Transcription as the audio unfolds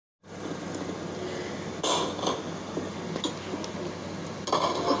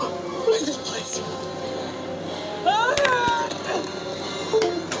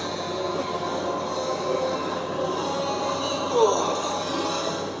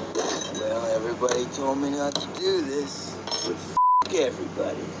Nobody told me not to do this, but f***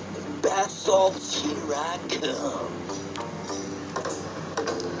 everybody. Bath salts, here I come.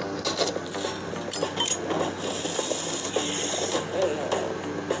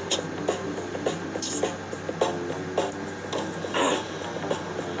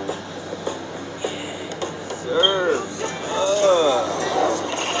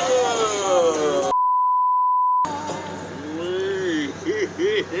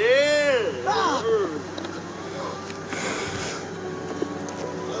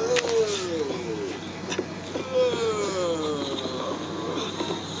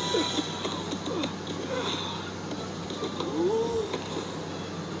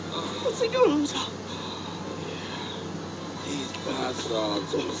 What's he doing to himself? These bath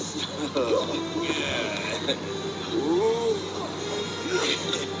salts and stuff. Yeah. Ooh.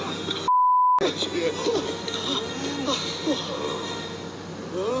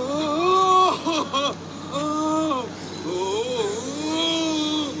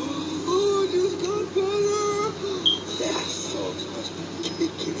 Oh, it just got better. Bath salts must be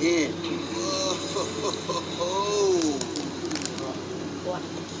kicking in. What?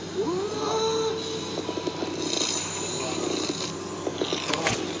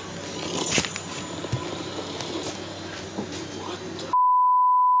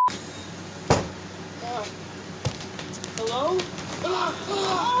 Hello?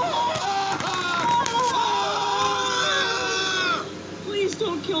 Please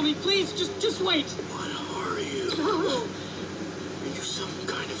don't kill me. Please, just wait. What are you? Are you some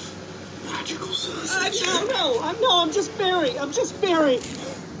kind of magical sausage? I'm just Barry.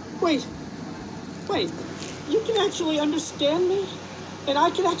 Wait. You can actually understand me? And I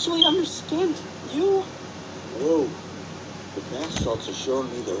can actually understand you? Whoa. The bath salts are showing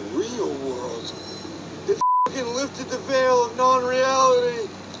me the real world. It f***ing lifted the veil of non-reality.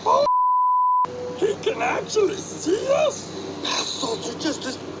 Oh, he can actually see us? Bath salts are just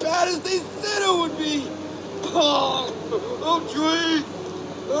as bad as they said it would be. Oh,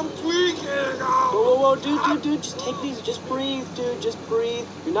 I'm tweaking. Whoa, dude, just take these. Just breathe, dude, just breathe.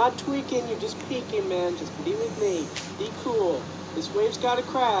 You're not tweaking, you're just peeking, man. Just be with me. Be cool. This wave's gotta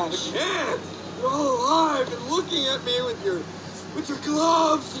crash. I can't. You're all alive and looking at me with your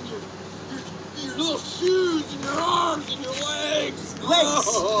gloves and your little shoes and your arms and your legs. Legs?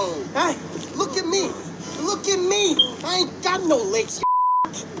 Oh. Hey, look at me. Look at me. I ain't got no legs.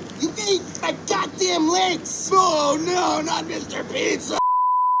 You ate my goddamn legs. Oh, no, not Mr. Pizza.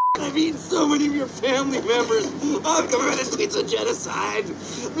 I've eaten so many of your family members. I've committed pizza genocide.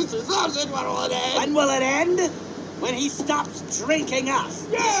 Mr. Sausage, when will it end? When will it end? When he stops drinking us.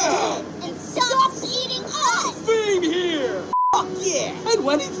 Yeah! And stops eating us! Same here! Fuck yeah! And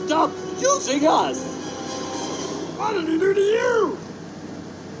when he stops using us. What did he do to you?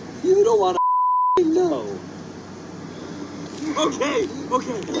 You don't want to know. Okay.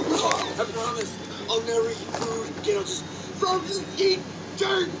 I promise I'll never eat food again. I'll just eat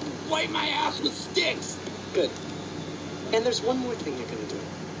dirt, wipe my ass with sticks. Good. And there's one more thing you're gonna do.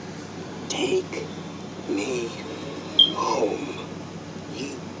 Take me home.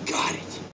 You got it.